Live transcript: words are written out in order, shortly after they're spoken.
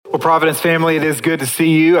Well, Providence family, it is good to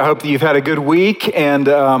see you. I hope that you've had a good week, and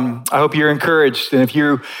I hope you're encouraged. And if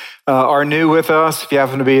you are new with us, if you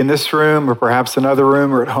happen to be in this room or perhaps another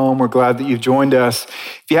room or at home, we're glad that you've joined us.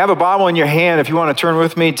 If you have a Bible in your hand, if you want to turn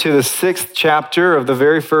with me to the 6th chapter of the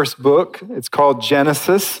very first book, it's called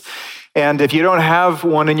Genesis. And if you don't have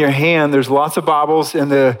one in your hand, there's lots of Bibles in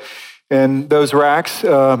those racks,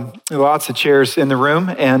 lots of chairs in the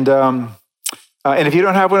room, and if you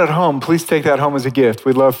don't have one at home, please take that home as a gift.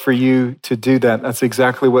 We'd love for you to do that. That's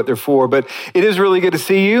exactly what they're for. But it is really good to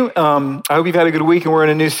see you. I hope you've had a good week, and we're in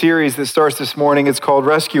a new series that starts this morning. It's called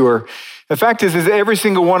Rescuer. The fact is every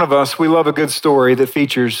single one of us, we love a good story that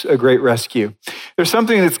features a great rescue. There's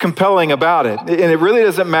something that's compelling about it. And it really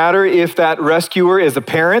doesn't matter if that rescuer is a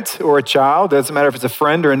parent or a child. It doesn't matter if it's a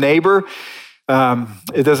friend or a neighbor.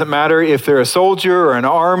 It doesn't matter if they're a soldier or an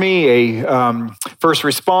army, a first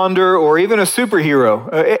responder, or even a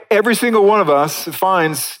superhero. Every single one of us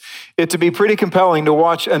finds it to be pretty compelling to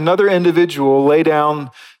watch another individual lay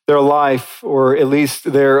down their life, or at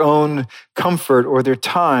least their own comfort or their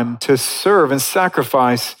time, to serve and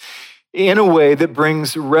sacrifice in a way that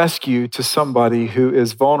brings rescue to somebody who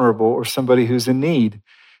is vulnerable or somebody who's in need.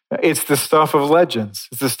 It's the stuff of legends.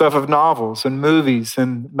 It's the stuff of novels and movies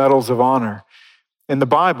and medals of honor. And the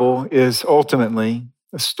Bible is ultimately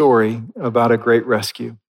a story about a great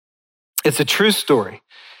rescue. It's a true story,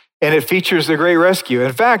 and it features a great rescue.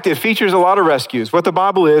 In fact, it features a lot of rescues. What the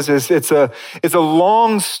Bible is it's a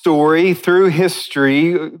long story through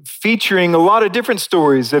history, featuring a lot of different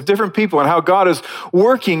stories of different people and how God is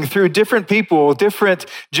working through different people, different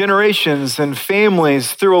generations and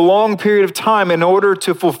families through a long period of time in order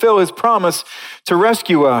to fulfill his promise to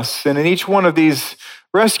rescue us. And in each one of these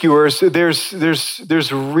rescuers,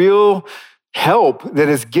 there's real help that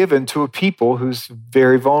is given to a people who's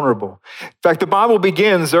very vulnerable. In fact, the Bible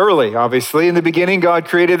begins early, obviously. In the beginning, God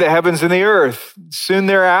created the heavens and the earth. Soon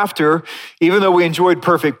thereafter, even though we enjoyed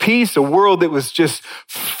perfect peace, a world that was just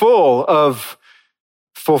full of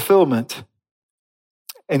fulfillment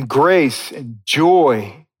and grace and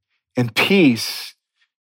joy and peace.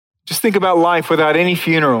 Just think about life without any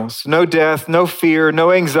funerals, no death, no fear,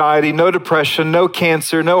 no anxiety, no depression, no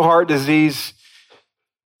cancer, no heart disease.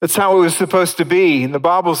 That's how it was supposed to be. And the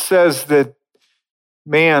Bible says that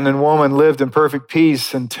man and woman lived in perfect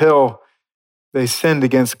peace until they sinned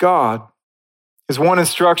against God. His one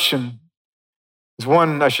instruction is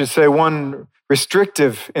one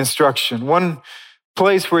restrictive instruction, one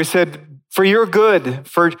place where he said, for your good,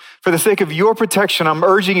 for the sake of your protection, I'm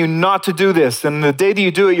urging you not to do this. And the day that you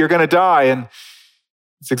do it, you're going to die. And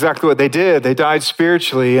it's exactly what they did. They died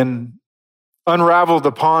spiritually and unraveled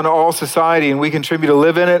upon all society, and we contribute to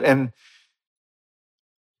live in it. And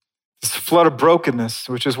this flood of brokenness,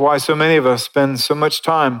 which is why so many of us spend so much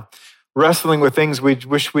time wrestling with things we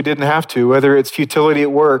wish we didn't have to, whether it's futility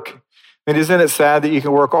at work. I mean, isn't it sad that you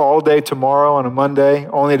can work all day tomorrow on a Monday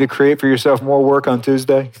only to create for yourself more work on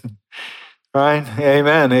Tuesday? Right?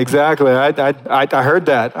 Amen. Exactly. I heard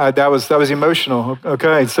that. That was emotional.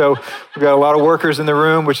 Okay. So we've got a lot of workers in the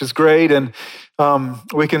room, which is great. And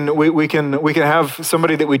we can have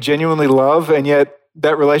somebody that we genuinely love, and yet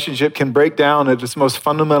that relationship can break down at its most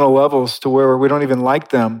fundamental levels to where we don't even like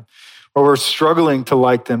them, or we're struggling to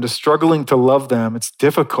like them, struggling to love them. It's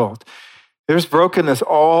difficult. There's brokenness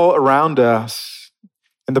all around us.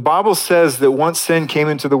 And the Bible says that once sin came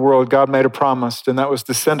into the world, God made a promise, and that was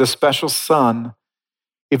to send a special son.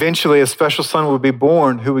 Eventually, a special son would be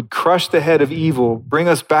born who would crush the head of evil, bring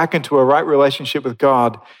us back into a right relationship with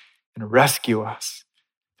God, and rescue us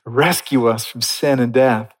from sin and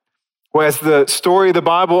death. Well, as the story of the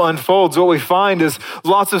Bible unfolds, what we find is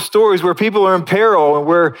lots of stories where people are in peril and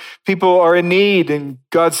where people are in need, and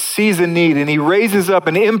God sees a need, and he raises up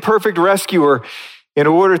an imperfect rescuer in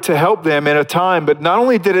order to help them in a time. But not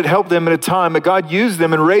only did it help them in a time, but God used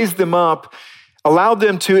them and raised them up, allowed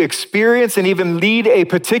them to experience and even lead a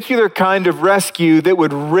particular kind of rescue that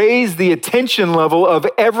would raise the attention level of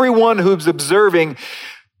everyone who's observing,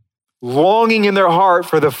 longing in their heart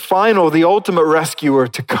for the ultimate rescuer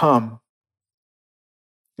to come.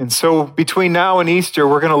 And so between now and Easter,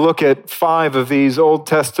 we're going to look at 5 of these Old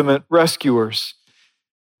Testament rescuers.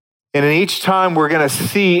 And in each time, we're going to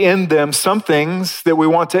see in them some things that we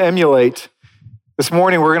want to emulate. This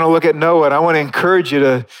morning, we're going to look at Noah, and I want to encourage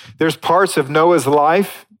you there's parts of Noah's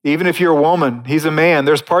life, even if you're a woman, he's a man,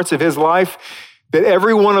 there's parts of his life that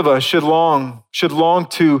every one of us should long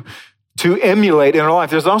to emulate in our life.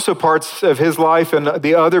 There's also parts of his life and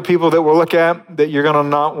the other people that we'll look at that you're going to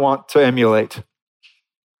not want to emulate.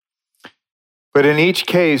 But in each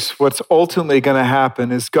case, what's ultimately going to happen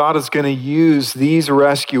is God is going to use these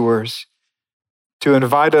rescuers to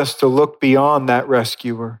invite us to look beyond that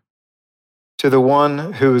rescuer to the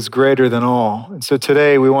one who is greater than all. And so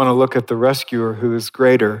today we want to look at the rescuer who is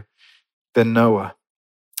greater than Noah.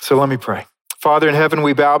 So let me pray. Father in heaven,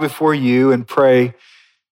 we bow before you and pray,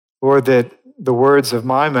 Lord, that the words of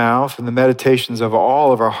my mouth and the meditations of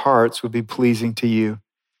all of our hearts would be pleasing to you.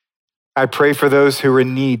 I pray for those who are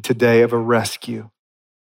in need today of a rescue,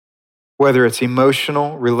 whether it's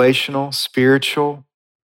emotional, relational, spiritual,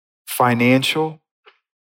 financial.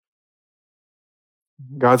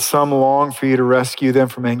 God, some long for you to rescue them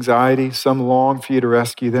from anxiety. Some long for you to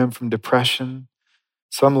rescue them from depression.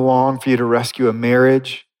 Some long for you to rescue a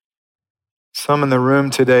marriage. Some in the room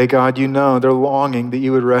today, God, you know they're longing that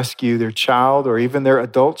you would rescue their child or even their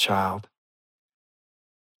adult child.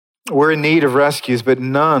 We're in need of rescues, but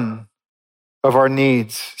none of our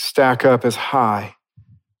needs stack up as high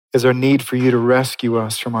as our need for you to rescue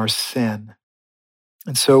us from our sin.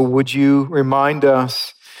 And so would you remind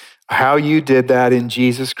us how you did that in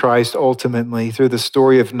Jesus Christ ultimately through the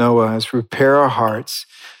story of Noah as we prepare our hearts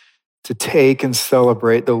to take and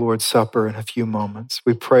celebrate the Lord's Supper in a few moments.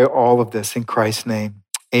 We pray all of this in Christ's name.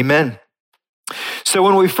 Amen. So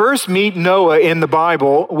when we first meet Noah in the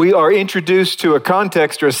Bible, we are introduced to a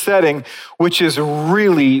context or a setting which is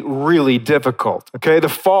really, really difficult. Okay, the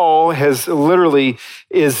fall has literally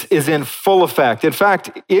is in full effect. In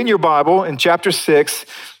fact, in your Bible, in chapter 6,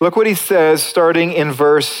 look what he says starting in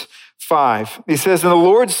verse 5. He says, "And the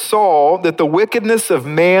Lord saw that the wickedness of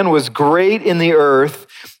man was great in the earth,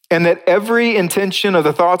 and that every intention of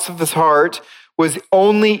the thoughts of his heart was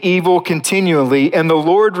only evil continually. And the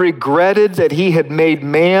Lord regretted that he had made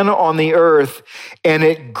man on the earth, and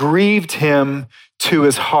it grieved him to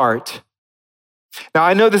his heart." Now,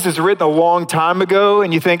 I know this is written a long time ago,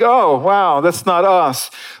 and you think, oh, wow, that's not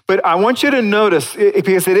us. But I want you to notice,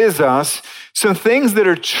 because it is us, some things that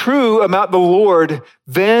are true about the Lord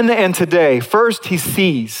then and today. First, he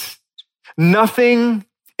sees. Nothing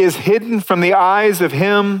is hidden from the eyes of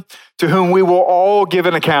him to whom we will all give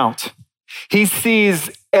an account. He sees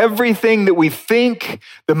everything that we think,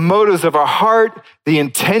 the motives of our heart, the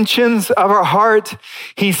intentions of our heart.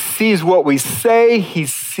 He sees what we say. He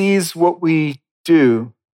sees what we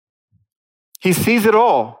do. He sees it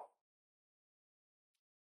all.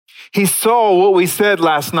 He saw what we said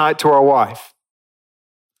last night to our wife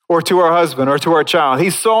or to our husband or to our child. He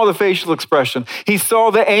saw the facial expression. He saw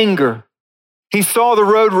the anger. He saw the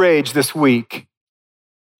road rage this week.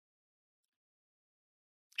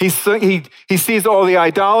 He sees all the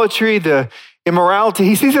idolatry, the immorality.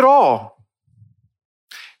 He sees it all.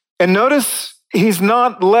 And notice he's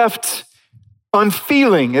not left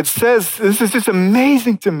unfeeling. It says, this is just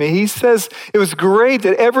amazing to me. He says it was great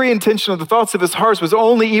that every intention of the thoughts of his heart was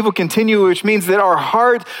only evil continually, which means that our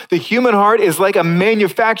heart, the human heart, is like a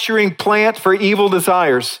manufacturing plant for evil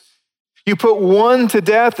desires. You put one to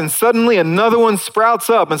death and suddenly another one sprouts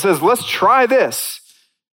up and says, let's try this.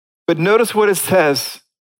 But notice what it says.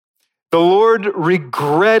 The Lord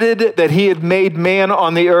regretted that he had made man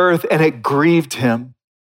on the earth, and it grieved him.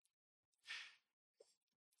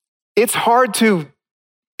 It's hard to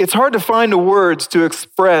find the words to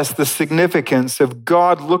express the significance of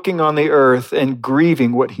God looking on the earth and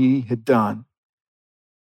grieving what he had done.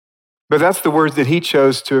 But that's the words that he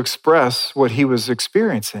chose to express what he was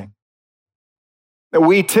experiencing.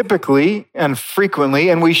 We typically and frequently,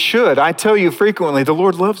 and we should, I tell you frequently, the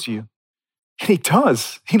Lord loves you. And he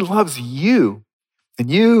does. He loves you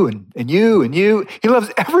and you and you and you. He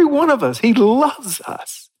loves every one of us. He loves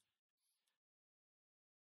us.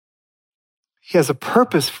 He has a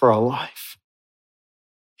purpose for our life.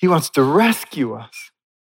 He wants to rescue us.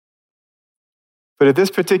 But at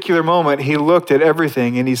this particular moment, he looked at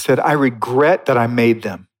everything and he said, I regret that I made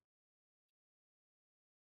them.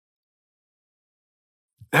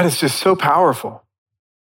 That is just so powerful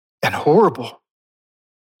and horrible.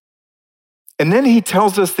 And then he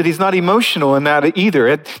tells us that he's not emotional in that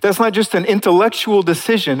either. That's not just an intellectual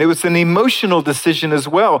decision. It was an emotional decision as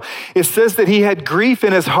well. It says that he had grief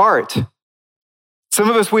in his heart.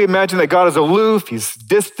 Some of us, we imagine that God is aloof, he's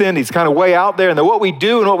distant, he's kind of way out there, and that what we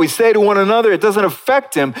do and what we say to one another, it doesn't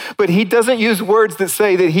affect him. But he doesn't use words that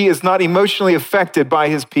say that he is not emotionally affected by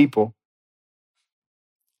his people.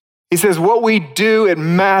 He says what we do, it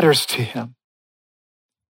matters to him.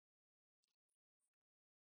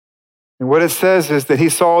 And what it says is that he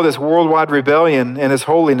saw this worldwide rebellion, and his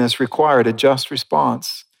holiness required a just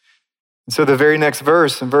response. And so the very next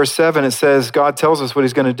verse, in verse 7, it says, God tells us what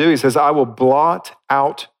he's going to do. He says, I will blot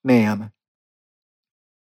out man.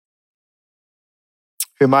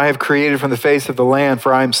 whom I have created from the face of the land,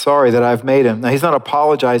 for I am sorry that I've made him. Now, he's not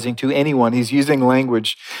apologizing to anyone. He's using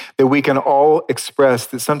language that we can all express,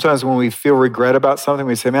 that sometimes when we feel regret about something,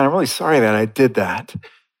 we say, man, I'm really sorry that I did that.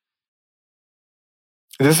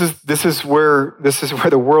 This is where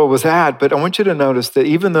the world was at. But I want you to notice that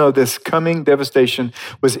even though this coming devastation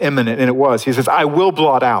was imminent, and it was, he says, I will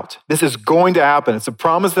blot out. This is going to happen. It's a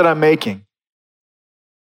promise that I'm making.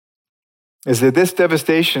 Is that this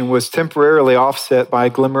devastation was temporarily offset by a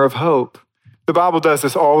glimmer of hope. The Bible does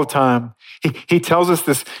this all the time. He tells us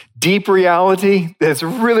this deep reality that's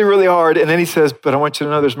really, really hard, and then he says, but I want you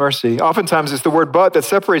to know there's mercy. Oftentimes it's the word but that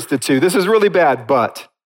separates the two. This is really bad, but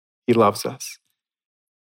he loves us.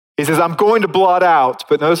 He says, I'm going to blot out,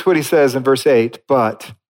 but notice what he says in verse 8,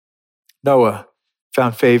 but Noah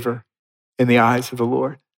found favor in the eyes of the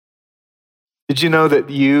Lord. Did you know that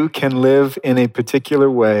you can live in a particular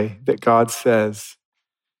way that God says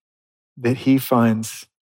that he finds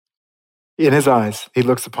in his eyes, he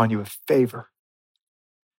looks upon you with favor?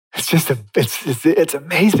 It's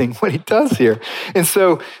amazing what he does here. And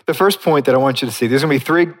so the first point that I want you to see, there's going to be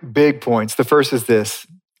three big points. The first is this.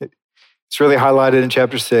 It's really highlighted in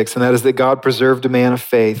chapter 6, and that is that God preserved a man of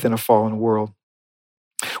faith in a fallen world.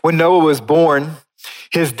 When Noah was born,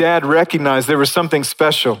 his dad recognized there was something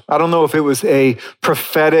special. I don't know if it was a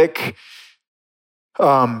prophetic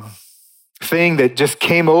thing that just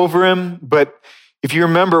came over him, but if you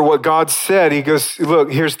remember what God said, he goes,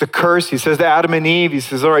 look, here's the curse. He says to Adam and Eve, he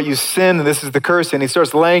says, all right, you sinned, and this is the curse. And he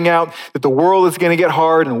starts laying out that the world is going to get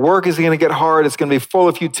hard and work is going to get hard. It's going to be full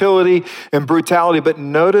of futility and brutality. But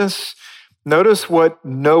notice what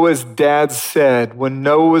Noah's dad said when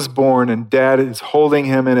Noah was born and dad is holding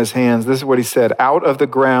him in his hands. This is what he said, out of the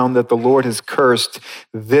ground that the Lord has cursed,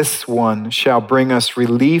 this one shall bring us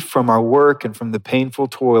relief from our work and from the painful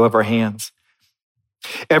toil of our hands.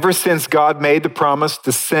 Ever since God made the promise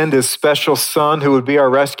to send his special son who would be our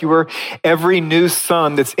rescuer, every new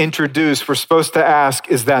son that's introduced, we're supposed to ask,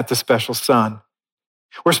 is that the special son?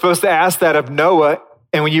 We're supposed to ask that of Noah.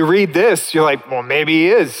 And when you read this, you're like, well, maybe he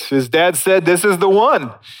is. His dad said this is the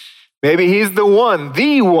one. Maybe he's the one.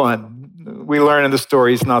 We learn in the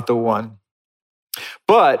story he's not the one.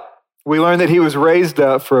 But we learn that he was raised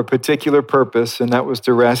up for a particular purpose, and that was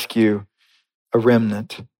to rescue a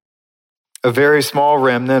remnant. A very small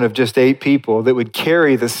remnant of just 8 people that would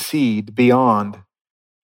carry the seed beyond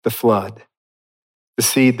the flood. The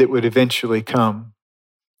seed that would eventually come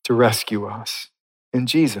to rescue us in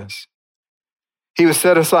Jesus. He was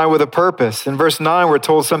set aside with a purpose. In verse 9, we're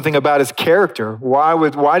told something about his character.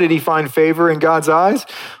 Why did he find favor in God's eyes?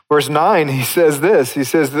 Verse 9, he says this. He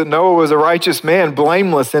says that Noah was a righteous man,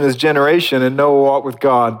 blameless in his generation, and Noah walked with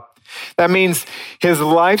God. That means his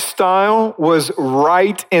lifestyle was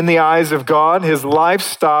right in the eyes of God. His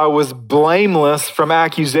lifestyle was blameless from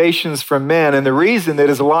accusations from men. And the reason that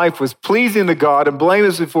his life was pleasing to God and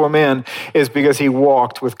blameless before men is because he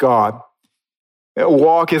walked with God.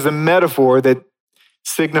 Walk is a metaphor that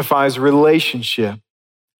signifies relationship,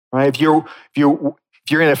 right? If you're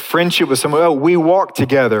in a friendship with someone, we walk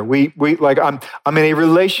together. I'm in a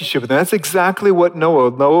relationship with them. That's exactly what Noah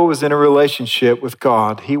was in a relationship with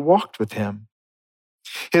God. He walked with him.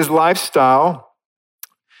 His lifestyle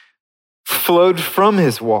flowed from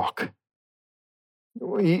his walk.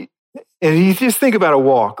 And you just think about a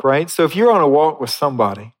walk, right? So if you're on a walk with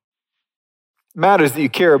somebody, it matters that you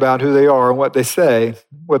care about who they are and what they say,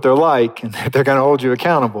 what they're like, and that they're going to hold you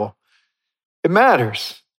accountable. It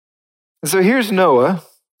matters. And so here's Noah,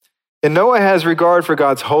 and Noah has regard for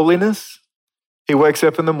God's holiness. He wakes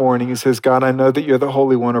up in the morning, he says, God, I know that you're the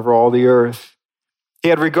Holy One over all the earth. He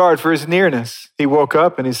had regard for his nearness. He woke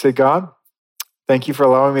up and he said, God, thank you for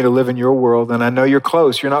allowing me to live in your world, and I know you're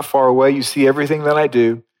close. You're not far away. You see everything that I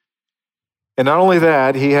do. And not only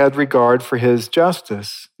that, he had regard for his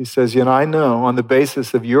justice. He says, I know on the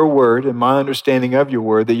basis of your word and my understanding of your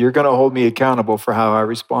word that you're going to hold me accountable for how I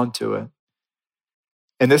respond to it.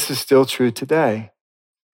 And this is still true today.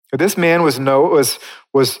 This man was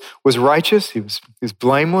righteous, he was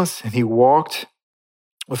blameless, and he walked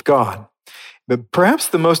with God. But perhaps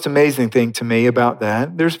the most amazing thing to me about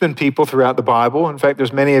that, there's been people throughout the Bible, in fact,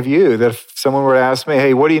 there's many of you, that if someone were to ask me,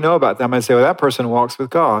 hey, what do you know about them? I'd say, well, that person walks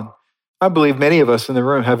with God. I believe many of us in the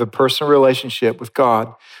room have a personal relationship with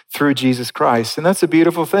God through Jesus Christ. And that's a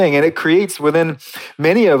beautiful thing. And it creates within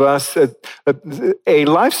many of us a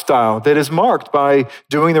lifestyle that is marked by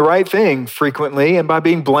doing the right thing frequently and by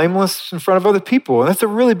being blameless in front of other people. And that's a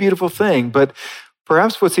really beautiful thing. But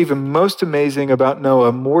perhaps what's even most amazing about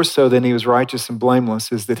Noah, more so than he was righteous and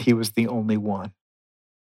blameless, is that he was the only one.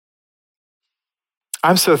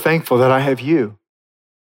 I'm so thankful that I have you.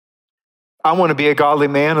 I want to be a godly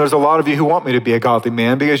man. There's a lot of you who want me to be a godly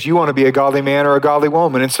man because you want to be a godly man or a godly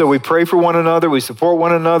woman. And so we pray for one another. We support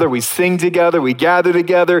one another. We sing together. We gather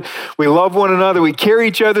together. We love one another. We carry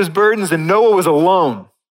each other's burdens. And Noah was alone.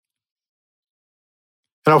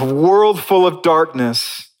 In a world full of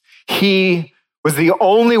darkness, he was the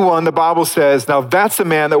only one, the Bible says, now that's a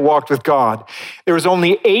man that walked with God. There was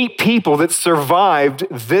only 8 people that survived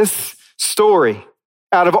this story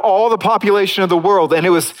out of all the population of the world. And it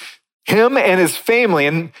was him and his family.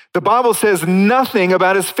 And the Bible says nothing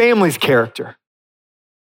about his family's character.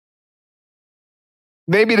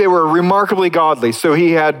 Maybe they were remarkably godly. So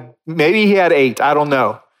maybe he had 8, I don't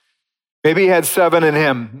know. Maybe he had 7 in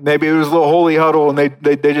him. Maybe it was a little holy huddle and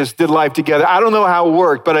they just did life together. I don't know how it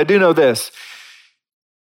worked, but I do know this.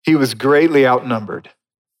 He was greatly outnumbered.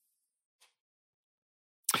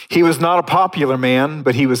 He was not a popular man,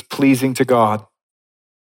 but he was pleasing to God.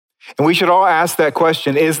 And we should all ask that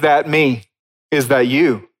question, is that me? Is that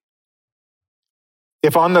you?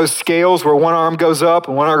 If on those scales where one arm goes up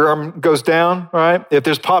and one arm goes down, right? If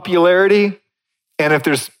there's popularity and if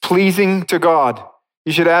there's pleasing to God,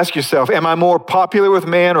 you should ask yourself, am I more popular with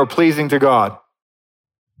man or pleasing to God?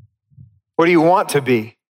 What do you want to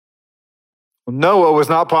be? Well, Noah was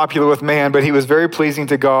not popular with man, but he was very pleasing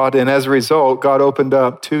to God. And as a result, God opened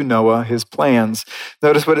up to Noah his plans.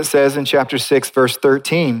 Notice what it says in chapter 6, verse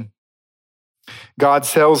 13. God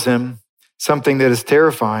tells him something that is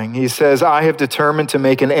terrifying. He says, I have determined to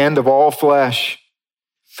make an end of all flesh.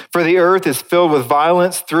 For the earth is filled with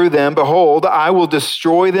violence through them. Behold, I will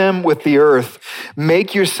destroy them with the earth.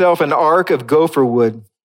 Make yourself an ark of gopher wood.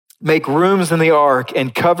 Make rooms in the ark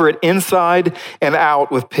and cover it inside and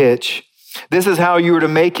out with pitch. This is how you are to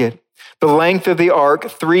make it. The length of the ark,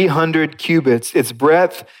 300 cubits. Its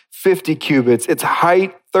breadth, 50 cubits. Its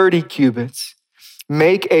height, 30 cubits.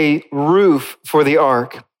 Make a roof for the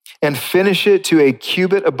ark and finish it to a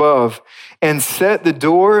cubit above and set the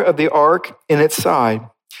door of the ark in its side.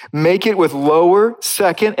 Make it with lower,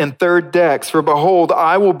 second, and third decks. For behold,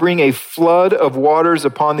 I will bring a flood of waters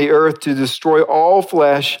upon the earth to destroy all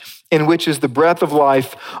flesh, in which is the breath of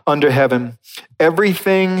life under heaven.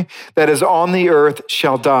 Everything that is on the earth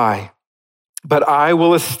shall die. But I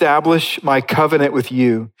will establish my covenant with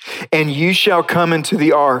you, and you shall come into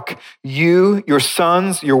the ark, you, your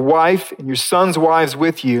sons, your wife, and your sons' wives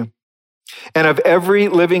with you. And of every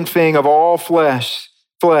living thing of all flesh,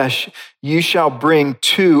 you shall bring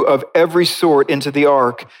 2 of every sort into the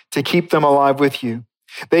ark to keep them alive with you.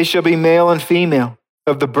 They shall be male and female,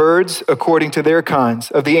 of the birds according to their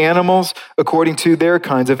kinds, of the animals according to their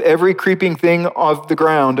kinds, of every creeping thing of the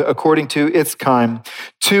ground according to its kind.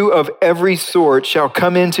 2 of every sort shall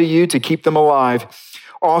come into you to keep them alive.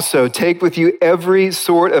 Also, take with you every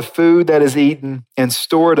sort of food that is eaten and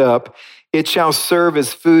store it up. It shall serve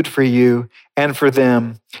as food for you and for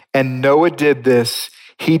them. And Noah did this.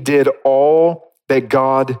 He did all that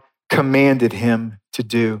God commanded him to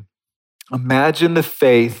do. Imagine the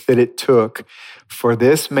faith that it took for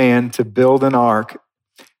this man to build an ark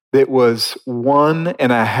that was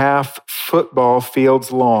 1.5 football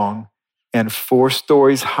fields long and 4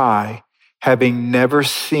 stories high, having never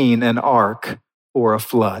seen an ark or a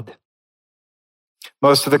flood.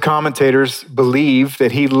 Most of the commentators believe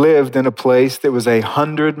that he lived in a place that was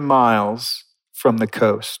 100 miles from the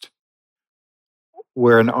coast,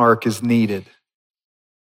 where an ark is needed.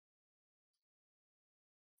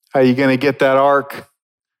 How are you going to get that ark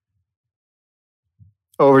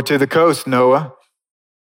over to the coast, Noah?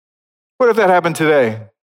 What if that happened today?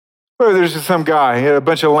 What if there's just some guy, he had a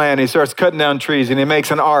bunch of land, he starts cutting down trees and he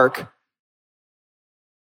makes an ark?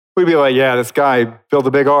 We'd be like, yeah, this guy built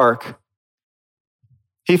a big ark.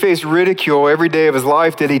 He faced ridicule every day of his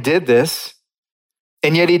life that he did this.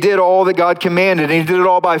 And yet he did all that God commanded, and he did it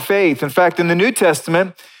all by faith. In fact, in the New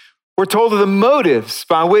Testament, we're told of the motives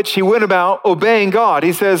by which he went about obeying God.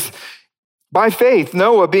 He says, by faith,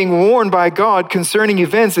 Noah, being warned by God concerning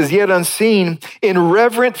events as yet unseen, in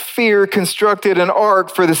reverent fear constructed an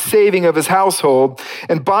ark for the saving of his household.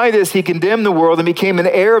 And by this he condemned the world and became an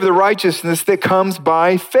heir of the righteousness that comes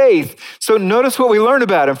by faith. So notice what we learn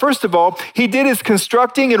about him. First of all, he did his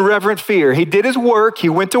constructing in reverent fear. He did his work. He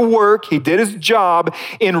went to work. He did his job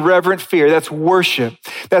in reverent fear. That's worship.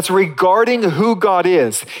 That's regarding who God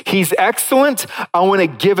is. He's excellent. I want to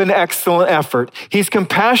give an excellent effort. He's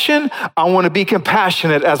compassionate. I want to be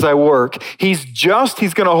compassionate as I work. He's just.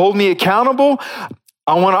 He's going to hold me accountable.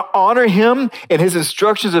 I want to honor him and his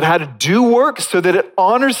instructions of how to do work so that it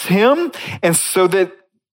honors him and so that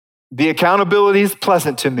the accountability is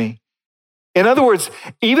pleasant to me. In other words,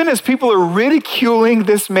 even as people are ridiculing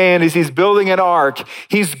this man as he's building an ark,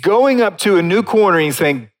 he's going up to a new corner and he's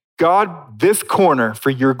saying, God, this corner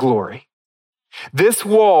for your glory, this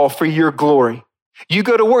wall for your glory. You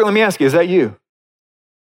go to work, let me ask you, is that you?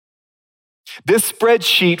 This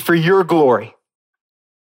spreadsheet for your glory.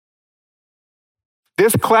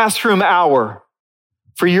 This classroom hour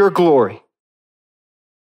for your glory.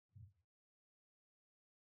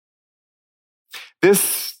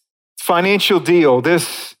 This financial deal,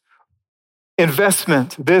 this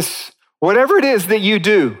investment, this whatever it is that you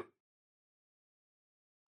do.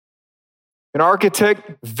 An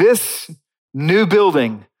architect, this new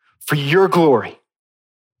building for your glory.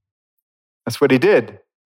 That's what he did.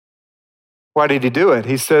 Why did he do it?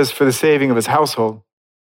 He says for the saving of his household.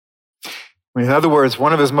 In other words,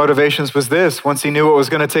 one of his motivations was this. Once he knew what was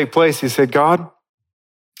going to take place, he said, God,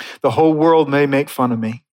 the whole world may make fun of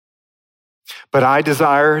me, but I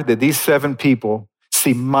desire that these 7 people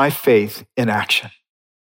see my faith in action.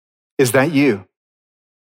 Is that you?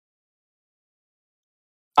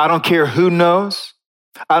 I don't care who knows.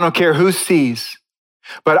 I don't care who sees,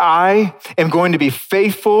 but I am going to be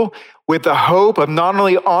faithful with the hope of not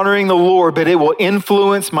only honoring the Lord, but it will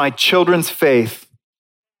influence my children's faith.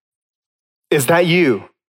 Is that you?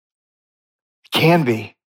 Can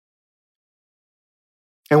be.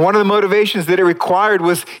 And one of the motivations that it required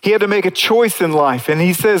was he had to make a choice in life. And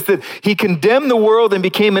he says that he condemned the world and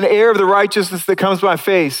became an heir of the righteousness that comes by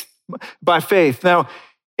faith. Now,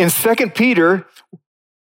 in 2 Peter,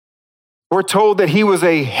 we're told that he was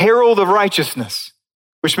a herald of righteousness,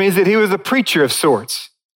 which means that he was a preacher of sorts.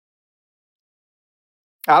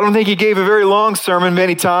 I don't think he gave a very long sermon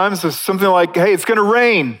many times. It was something like, hey, it's going to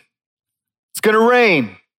rain. It's going to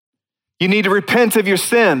rain. You need to repent of your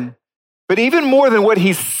sin. But even more than what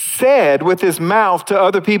he said with his mouth to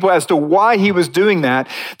other people as to why he was doing that,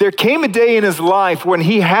 there came a day in his life when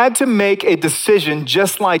he had to make a decision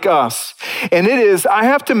just like us. And it is, I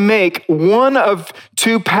have to make one of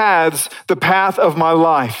 2 paths the path of my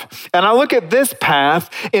life. And I look at this path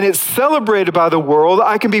and it's celebrated by the world.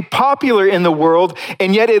 I can be popular in the world,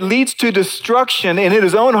 and yet it leads to destruction. And in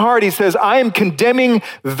his own heart, he says, I am condemning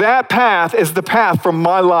that path as the path from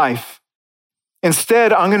my life.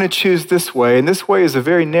 Instead, I'm going to choose this way, and this way is a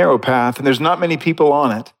very narrow path, and there's not many people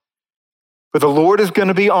on it. But the Lord is going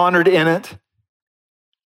to be honored in it.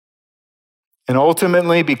 And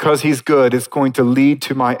ultimately, because he's good, it's going to lead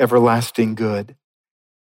to my everlasting good.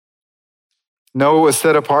 Noah was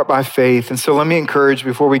set apart by faith. And so let me encourage,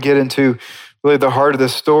 before we get into really the heart of the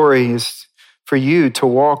story, is for you to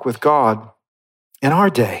walk with God in our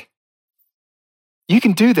day. You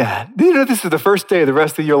can do that. You know, this is the first day of the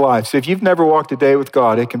rest of your life. So if you've never walked a day with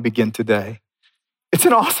God, it can begin today. It's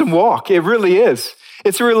an awesome walk. It really is.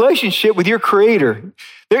 It's a relationship with your Creator.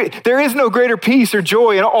 There is no greater peace or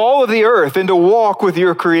joy in all of the earth than to walk with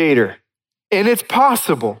your Creator. And it's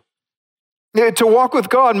possible. To walk with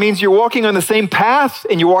God means you're walking on the same path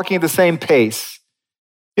and you're walking at the same pace.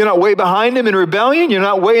 You're not way behind Him in rebellion. You're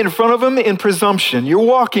not way in front of Him in presumption. You're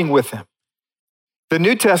walking with Him. The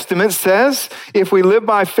New Testament says, if we live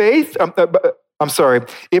by faith,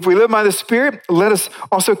 if we live by the Spirit, let us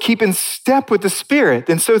also keep in step with the Spirit.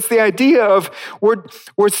 And so it's the idea of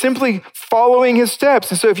we're simply following His steps.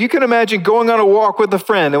 And so if you can imagine going on a walk with a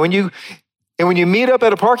friend, and when you meet up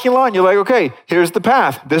at a parking lot, you're like, okay, here's the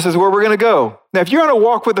path. This is where we're going to go. Now, if you're on a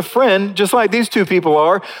walk with a friend, just like these 2 people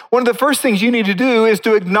are, one of the first things you need to do is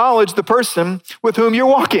to acknowledge the person with whom you're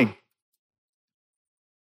walking.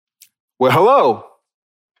 Well, hello.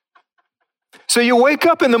 So you wake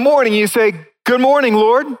up in the morning, you say, good morning,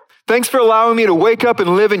 Lord. Thanks for allowing me to wake up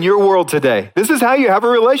and live in your world today. This is how you have a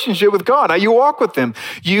relationship with God, how you walk with Him.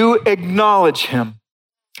 You acknowledge Him.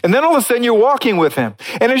 And then all of a sudden you're walking with Him.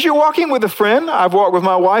 And as you're walking with a friend, I've walked with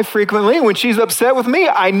my wife frequently, and when she's upset with me,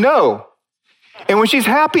 I know. And when she's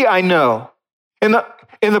happy, I know. And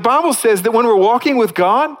the Bible says that when we're walking with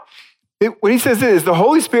God, what He says is the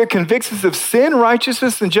Holy Spirit convicts us of sin,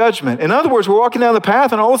 righteousness, and judgment. In other words, we're walking down the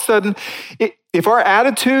path, and all of a sudden, if our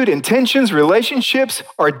attitude, intentions, relationships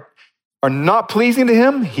are not pleasing to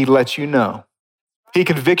Him, He lets you know. He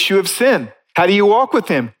convicts you of sin. How do you walk with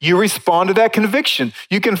Him? You respond to that conviction.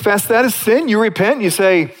 You confess that as sin. You repent. You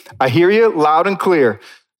say, I hear you loud and clear.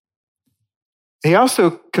 He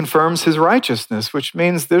also confirms His righteousness, which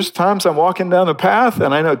means there's times I'm walking down the path,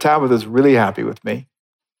 and I know Tabitha's really happy with me.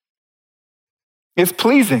 It's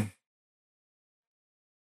pleasing.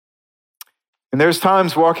 And there's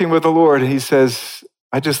times walking with the Lord, He says,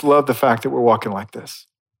 I just love the fact that we're walking like this.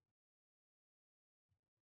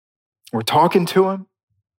 We're talking to Him.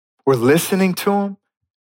 We're listening to Him.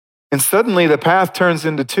 And suddenly the path turns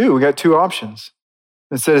into 2. We got 2 options.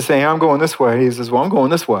 Instead of saying, I'm going this way, He says, well, I'm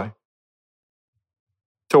going this way.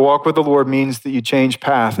 To walk with the Lord means that you change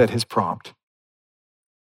path at his prompt.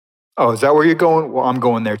 Oh, is that where you're going? Well, I'm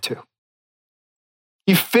going there too.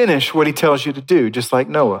 You finish what he tells you to do, just like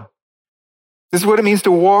Noah. This is what it means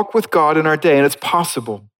to walk with God in our day, and it's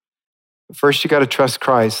possible. But first, you got to trust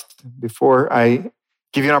Christ. Before I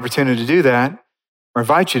give you an opportunity to do that, or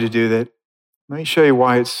invite you to do that, let me show you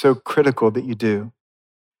why it's so critical that you do.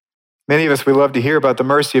 Many of us, we love to hear about the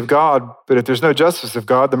mercy of God, but if there's no justice of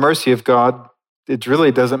God, the mercy of God, it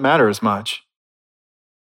really doesn't matter as much.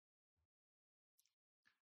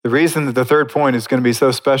 The reason that the third point is going to be so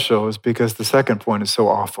special is because the second point is so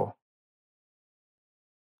awful.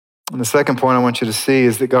 And the second point I want you to see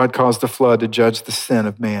is that God caused the flood to judge the sin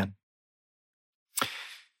of man.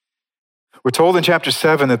 We're told in chapter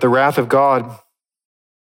 7 that the wrath of God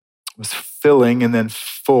was filling and then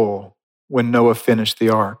full when Noah finished the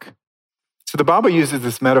ark. So the Bible uses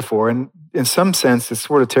this metaphor, and in some sense, it's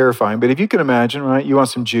sort of terrifying. But if you can imagine, right, you want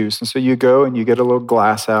some juice, and so you go and you get a little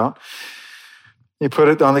glass out, you put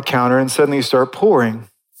it on the counter, and suddenly you start pouring.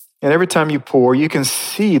 And every time you pour, you can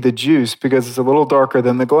see the juice because it's a little darker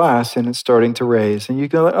than the glass, and it's starting to raise. And you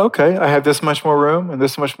go, okay, I have this much more room, and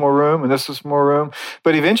this much more room, and this much more room.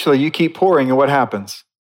 But eventually, you keep pouring, and what happens?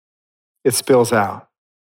 It spills out.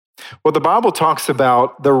 Well, the Bible talks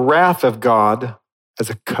about the wrath of God as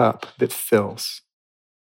a cup that fills.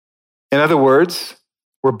 In other words,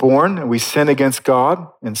 we're born and we sin against God,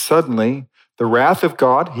 and suddenly the wrath of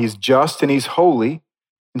God, he's just and he's holy,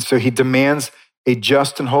 and so he demands a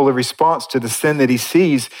just and holy response to the sin that he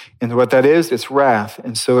sees, and what that is, it's wrath,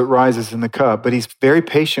 and so it rises in the cup. But he's very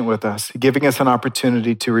patient with us, giving us an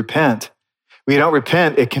opportunity to repent. We don't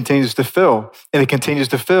repent, it continues to fill, and it continues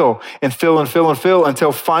to fill, and fill, and fill, and fill,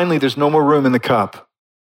 until finally there's no more room in the cup.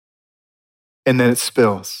 And then it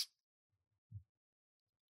spills.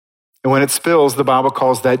 And when it spills, the Bible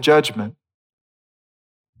calls that judgment.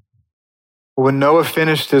 When Noah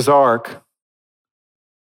finished his ark,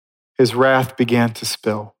 his wrath began to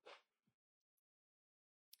spill.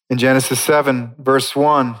 In Genesis 7, verse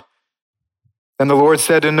 1, then the Lord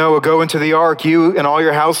said to Noah, go into the ark, you and all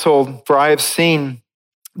your household, for I have seen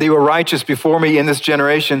that you are righteous before me in this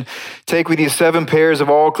generation. Take with you 7 pairs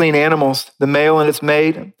of all clean animals, the male and its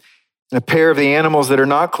mate, and a pair of the animals that are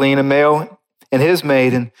not clean, a male and his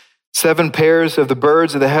mate, and 7 pairs of the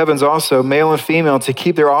birds of the heavens also, male and female, to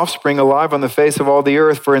keep their offspring alive on the face of all the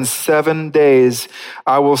earth. For in 7 days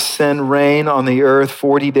I will send rain on the earth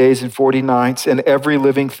 40 days and 40 nights, and every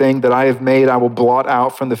living thing that I have made I will blot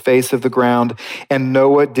out from the face of the ground. And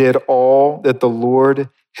Noah did all that the Lord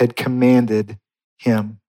had commanded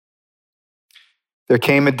him. There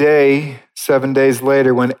came a day, 7 days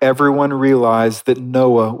later, when everyone realized that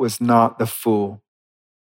Noah was not the fool.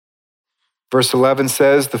 Verse 11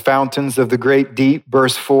 says, the fountains of the great deep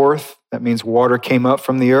burst forth. That means water came up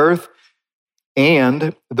from the earth,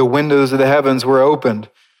 and the windows of the heavens were opened.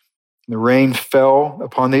 The rain fell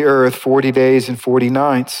upon the earth 40 days and 40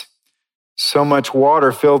 nights. So much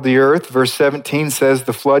water filled the earth. Verse 17 says,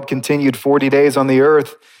 the flood continued 40 days on the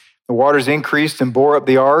earth. The waters increased and bore up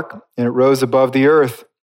the ark, and it rose above the earth.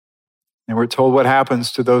 And we're told what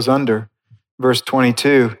happens to those under. Verse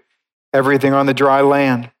 22, everything on the dry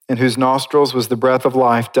land, in whose nostrils was the breath of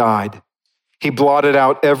life, died. He blotted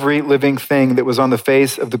out every living thing that was on the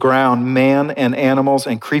face of the ground, man and animals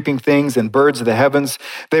and creeping things and birds of the heavens.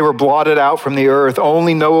 They were blotted out from the earth.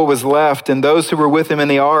 Only Noah was left, and those who were with him in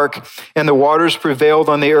the ark, and the waters prevailed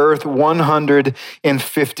on the earth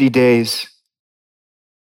 150 days.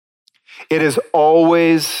 It has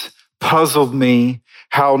always puzzled me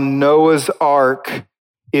how Noah's ark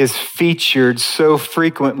is featured so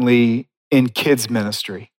frequently in kids'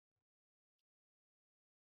 ministry.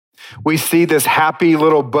 We see this happy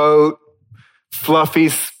little boat,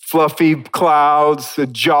 fluffy clouds, a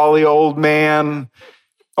jolly old man,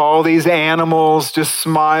 all these animals just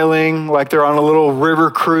smiling like they're on a little river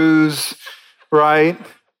cruise, right?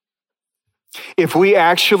 If we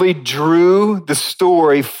actually drew the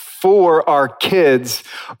story for our kids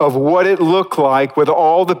of what it looked like with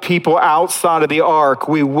all the people outside of the ark,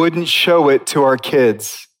 we wouldn't show it to our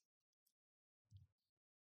kids.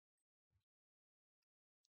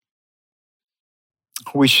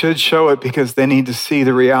 We should show it because they need to see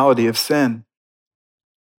the reality of sin.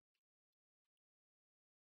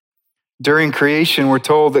 During creation, we're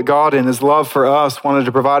told that God, in his love for us, wanted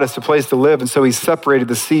to provide us a place to live, and so he separated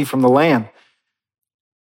the sea from the land.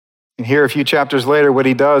 And here, a few chapters later, what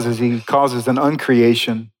he does is he causes an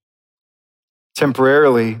uncreation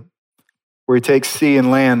temporarily, where he takes sea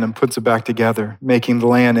and land and puts it back together, making the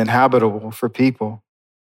land inhabitable for people.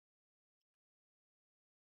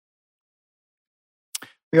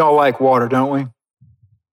 We all like water, don't we?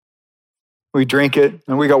 We drink it,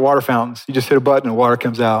 and we got water fountains. You just hit a button and water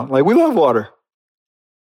comes out. Like, we love water.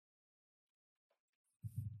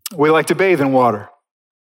 We like to bathe in water.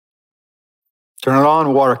 Turn it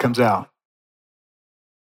on, water comes out.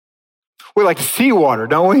 We like to see water,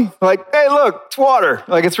 don't we? Like, hey, look, it's water.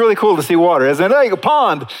 Like, it's really cool to see water. Isn't it? Like a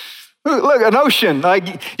pond. Look, an ocean. Like,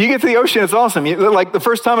 you get to the ocean, it's awesome. Like, the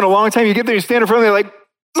first time in a long time, you get there, you stand in front of it, like,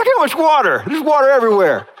 look how much water. There's water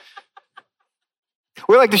everywhere.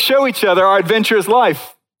 We like to show each other our adventurous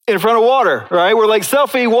life in front of water, right? We're like,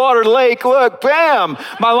 selfie, water, lake, look, bam,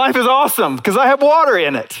 my life is awesome because I have water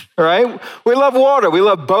in it, right? We love water. We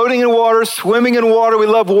love boating in water, swimming in water. We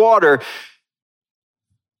love water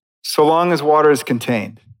so long as water is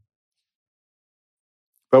contained.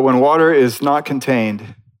 But when water is not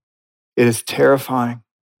contained, it is terrifying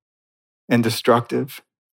and destructive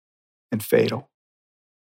and fatal.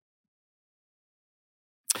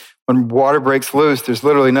 When water breaks loose, there's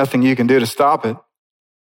literally nothing you can do to stop it,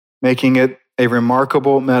 making it a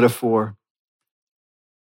remarkable metaphor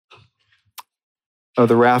of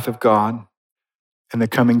the wrath of God and the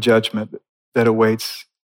coming judgment that awaits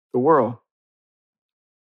the world.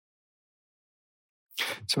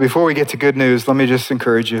 So before we get to good news, let me just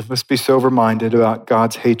encourage you, let's be sober-minded about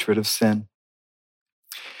God's hatred of sin.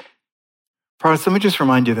 Protestants, let me just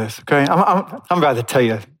remind you this, okay? I'm about to tell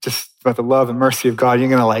you just about the love and mercy of God. You're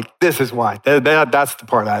going to like, this is why. That's the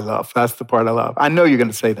part I love. That's the part I love. I know you're going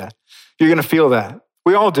to say that. You're going to feel that.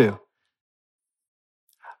 We all do.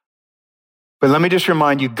 But let me just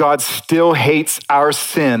remind you, God still hates our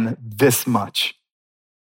sin this much.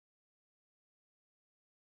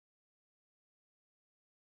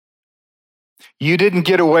 You didn't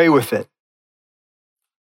get away with it.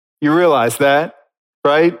 You realize that,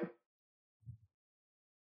 right?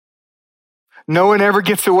 No one ever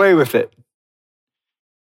gets away with it.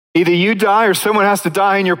 Either you die or someone has to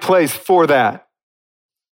die in your place for that.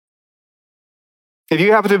 If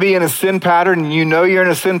you happen to be in a sin pattern and you know you're in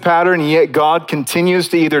a sin pattern and yet God continues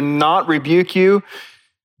to either not rebuke you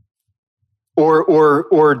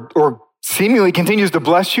or seemingly continues to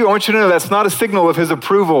bless you, I want you to know that's not a signal of his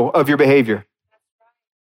approval of your behavior.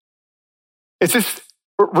 It's just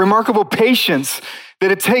remarkable patience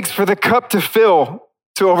that it takes for the cup to fill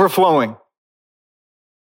to overflowing.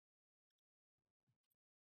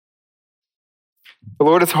 The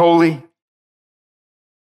Lord is holy,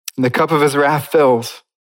 and the cup of his wrath fills.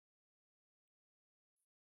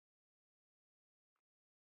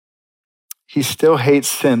 He still hates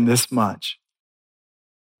sin this much.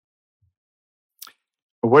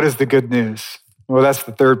 But what is the good news? Well, that's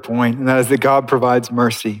the third point, and that is that God provides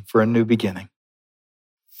mercy for a new beginning.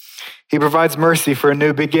 He provides mercy for a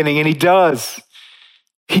new beginning, and he does.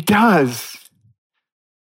 He does.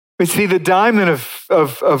 We see the diamond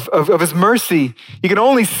of his mercy. You can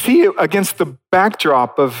only see it against the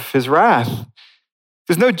backdrop of his wrath.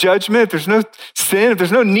 There's no judgment, there's no sin, if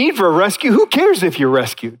there's no need for a rescue, who cares if you're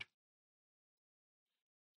rescued?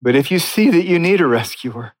 But if you see that you need a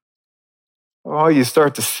rescuer, oh, you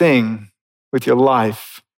start to sing with your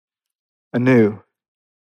life anew.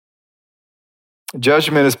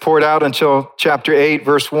 Judgment is poured out until chapter 8,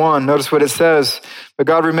 verse 1. Notice what it says. But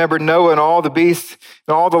God remembered Noah and all the beasts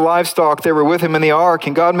and all the livestock that were with him in the ark.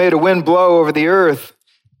 And God made a wind blow over the earth,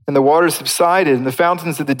 and the waters subsided, and the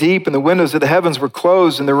fountains of the deep and the windows of the heavens were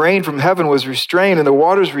closed, and the rain from heaven was restrained, and the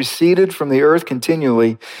waters receded from the earth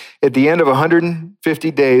continually. At the end of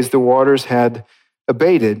 150 days, the waters had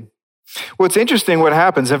abated. What's interesting, what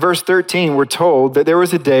happens, in verse 13, we're told that there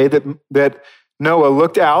was a day that Noah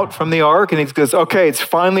looked out from the ark and he goes, okay, it's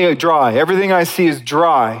finally dry. Everything I see is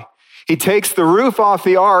dry. He takes the roof off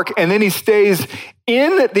the ark and then he stays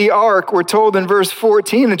in the ark, we're told in verse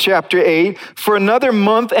 14 of chapter 8, for another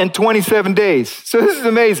month and 27 days. So this is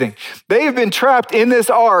amazing. They have been trapped in this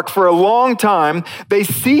ark for a long time. They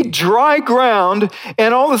see dry ground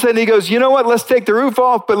and all of a sudden he goes, you know what, let's take the roof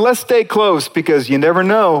off, but let's stay close because you never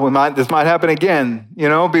know, this might happen again,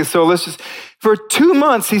 so let's just, for 2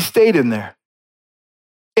 months he stayed in there.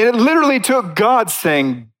 And it literally took God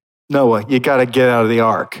saying, Noah, you got to get out of the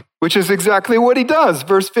ark, which is exactly what he does.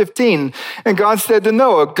 Verse 15, and God said to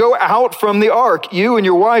Noah, go out from the ark, you and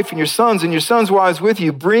your wife and your sons' wives with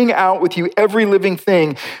you. Bring out with you every living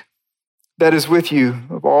thing that is with you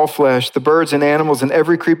of all flesh, the birds and animals and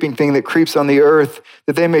every creeping thing that creeps on the earth,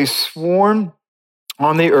 that they may swarm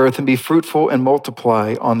on the earth and be fruitful and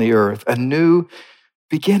multiply on the earth. A new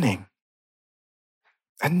beginning.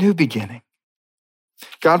 A new beginning.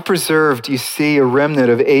 God preserved, you see, a remnant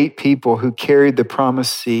of 8 people who carried the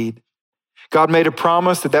promised seed. God made a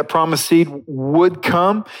promise that promised seed would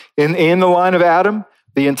come in the line of Adam.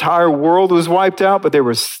 The entire world was wiped out, but there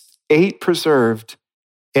was 8 preserved.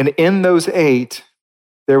 And in those 8,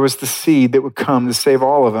 there was the seed that would come to save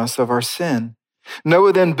all of us of our sin.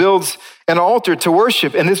 Noah then builds an altar to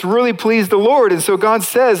worship, and this really pleased the Lord. And so God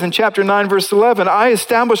says in chapter 9, verse 11, I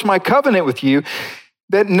establish my covenant with you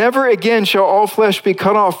that never again shall all flesh be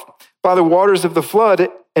cut off by the waters of the flood,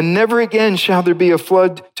 and never again shall there be a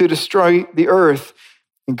flood to destroy the earth.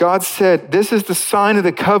 And God said, this is the sign of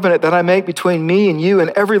the covenant that I make between me and you and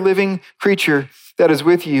every living creature that is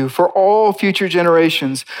with you. For all future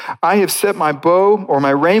generations, I have set my bow or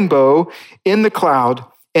my rainbow in the cloud,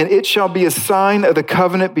 and it shall be a sign of the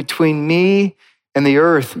covenant between me and the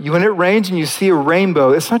earth. When it rains and you see a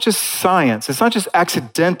rainbow, it's not just science. It's not just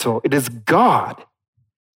accidental. It is God.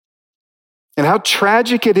 And how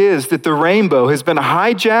tragic it is that the rainbow has been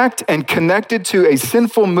hijacked and connected to a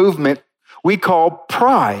sinful movement we call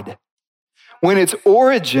pride, when its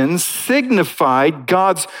origins signified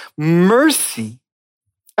God's mercy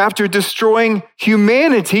after destroying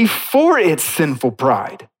humanity for its sinful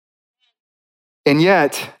pride. And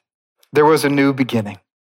yet, there was a new beginning.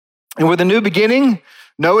 And with a new beginning,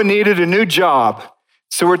 Noah needed a new job.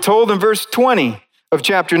 So we're told in verse 20 of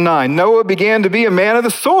chapter 9, Noah began to be a man of the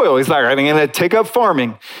soil. He's like, I'm going to take up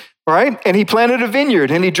farming, right? And he planted a vineyard,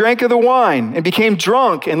 and he drank of the wine, and became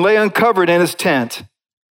drunk, and lay uncovered in his tent.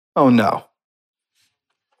 Oh no.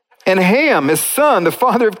 And Ham, his son, the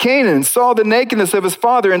father of Canaan, saw the nakedness of his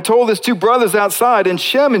father and told his 2 brothers outside. And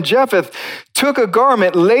Shem and Japheth took a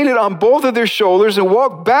garment, laid it on both of their shoulders, and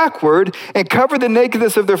walked backward and covered the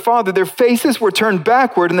nakedness of their father. Their faces were turned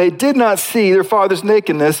backward, and they did not see their father's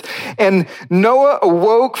nakedness. And Noah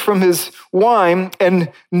awoke from his wine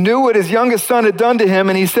and knew what his youngest son had done to him.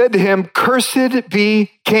 And he said to him, cursed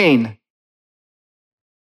be Cain.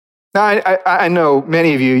 Now, I know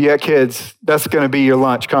many of you got kids, that's going to be your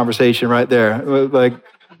lunch conversation right there. But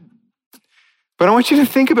I want you to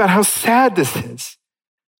think about how sad this is.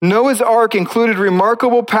 Noah's ark included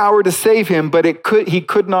remarkable power to save him, but he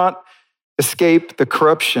could not escape the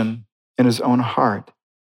corruption in his own heart.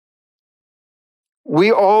 We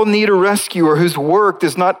all need a rescuer whose work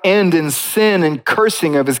does not end in sin and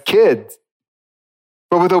cursing of his kids,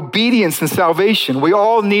 but with obedience and salvation. We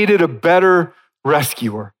all needed a better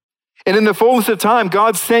rescuer. And in the fullness of time,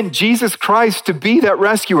 God sent Jesus Christ to be that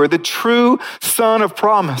rescuer, the true son of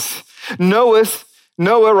promise.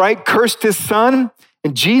 Noah, right, cursed his son.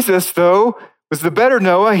 And Jesus, though, was the better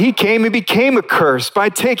Noah. He came and became a curse by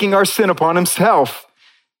taking our sin upon himself.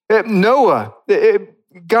 Noah,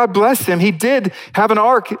 God bless him, he did have an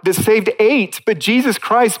ark that saved 8, but Jesus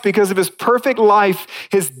Christ, because of his perfect life,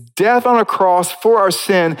 his death on a cross for our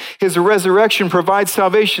sin, his resurrection provides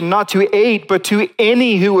salvation not to 8, but to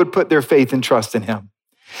any who would put their faith and trust in him.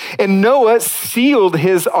 And Noah sealed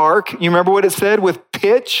his ark. You remember what it said? With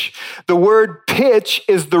pitch. The word pitch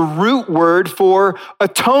is the root word for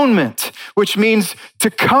atonement, which means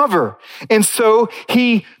to cover. And so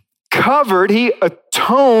he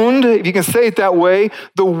atoned, if you can say it that way,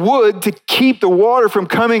 the wood to keep the water from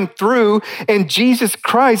coming through. And Jesus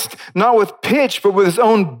Christ, not with pitch, but with his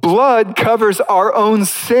own blood, covers our own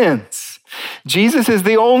sins. Jesus is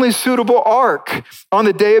the only suitable ark on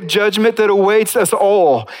the day of judgment that awaits us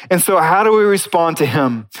all. And so how do we respond to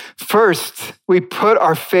him? First, we put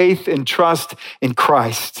our faith and trust in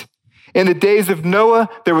Christ. In the days of Noah,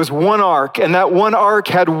 there was one ark, and that one ark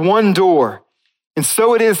had one door. And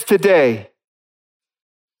so it is today.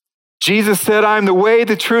 Jesus said, I am the way,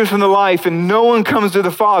 the truth, and the life, and no one comes to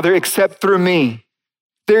the Father except through me.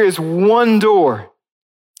 There is one door.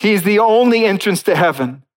 He is the only entrance to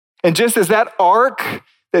heaven. And just as that ark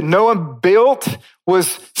that Noah built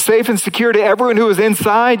was safe and secure to everyone who was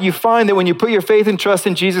inside, you find that when you put your faith and trust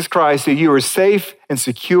in Jesus Christ, that you are safe and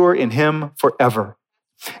secure in him forever.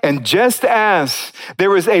 And just as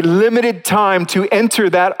there was a limited time to enter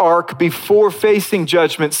that ark before facing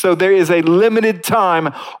judgment, so there is a limited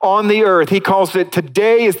time on the earth. He calls it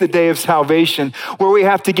today is the day of salvation, where we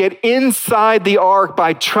have to get inside the ark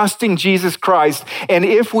by trusting Jesus Christ. And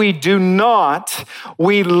if we do not,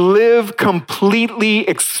 we live completely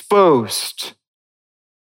exposed.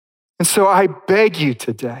 And so I beg you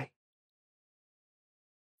today,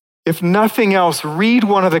 if nothing else, read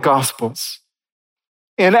one of the Gospels.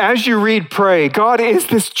 And as you read, pray, God, is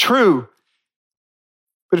this true?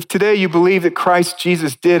 But if today you believe that Christ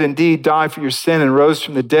Jesus did indeed die for your sin and rose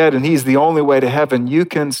from the dead, and he's the only way to heaven, you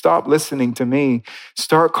can stop listening to me.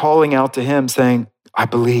 Start calling out to him saying, I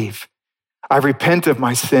believe. I repent of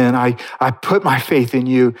my sin. I put my faith in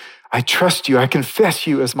you. I trust you. I confess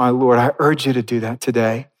you as my Lord. I urge you to do that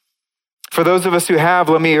today. For those of us who have,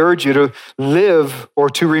 let me urge you to live or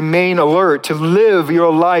to remain alert, to live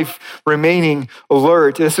your life remaining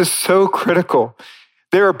alert. This is so critical.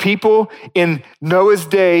 There are people in Noah's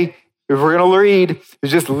day, if we're going to read,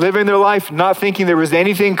 who's just living their life not thinking there was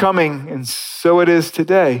anything coming, and so it is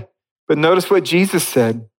today. But notice what Jesus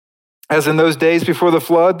said. As in those days before the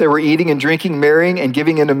flood, they were eating and drinking, marrying and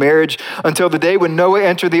giving into marriage until the day when Noah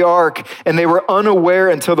entered the ark, and they were unaware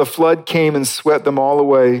until the flood came and swept them all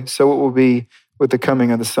away. So it will be with the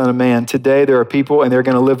coming of the Son of Man. Today, there are people, and they're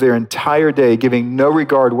going to live their entire day giving no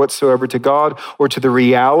regard whatsoever to God or to the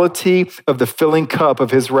reality of the filling cup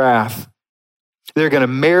of his wrath. They're going to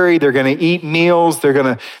marry, they're going to eat meals, they're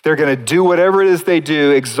going to do whatever it is they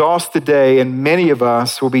do, exhaust the day, and many of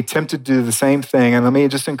us will be tempted to do the same thing. And let me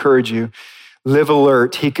just encourage you, live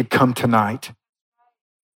alert. He could come tonight.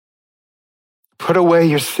 Put away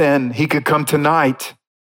your sin. He could come tonight.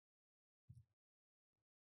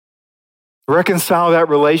 Reconcile that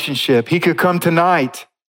relationship. He could come tonight.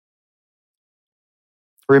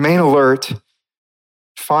 Remain alert.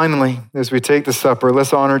 Finally, as we take the supper,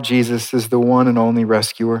 let's honor Jesus as the one and only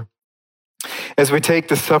rescuer. As we take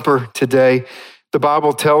the supper today, the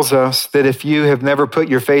Bible tells us that if you have never put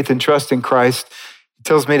your faith and trust in Christ, it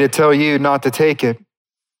tells me to tell you not to take it.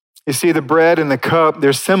 You see, the bread and the cup,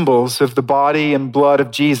 they're symbols of the body and blood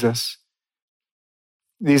of Jesus.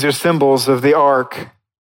 These are symbols of the ark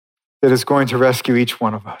that is going to rescue each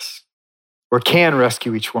one of us, or can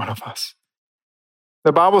rescue each one of us.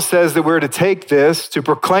 The Bible says that we're to take this, to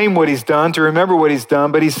proclaim what he's done, to remember what he's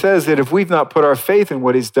done, but he says that if we've not put our faith in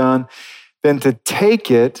what he's done, then to take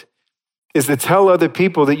it is to tell other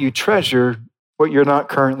people that you treasure what you're not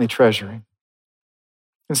currently treasuring.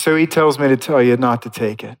 And so he tells me to tell you not to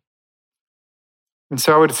take it. And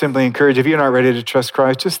so I would simply encourage, if you're not ready to trust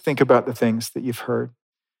Christ, just think about the things that you've heard.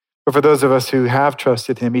 But for those of us who have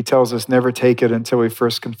trusted him, he tells us never take it until we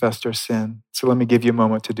first confessed our sin. So let me give you a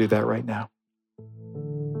moment to do that right now.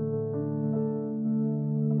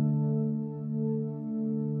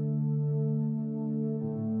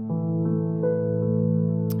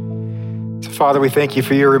 Father, we thank you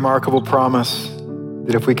for your remarkable promise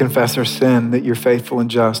that if we confess our sin, that you're faithful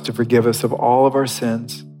and just to forgive us of all of our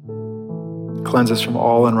sins, cleanse us from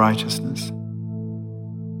all unrighteousness.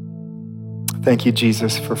 Thank you,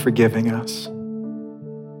 Jesus, for forgiving us.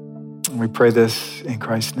 And we pray this in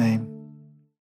Christ's name.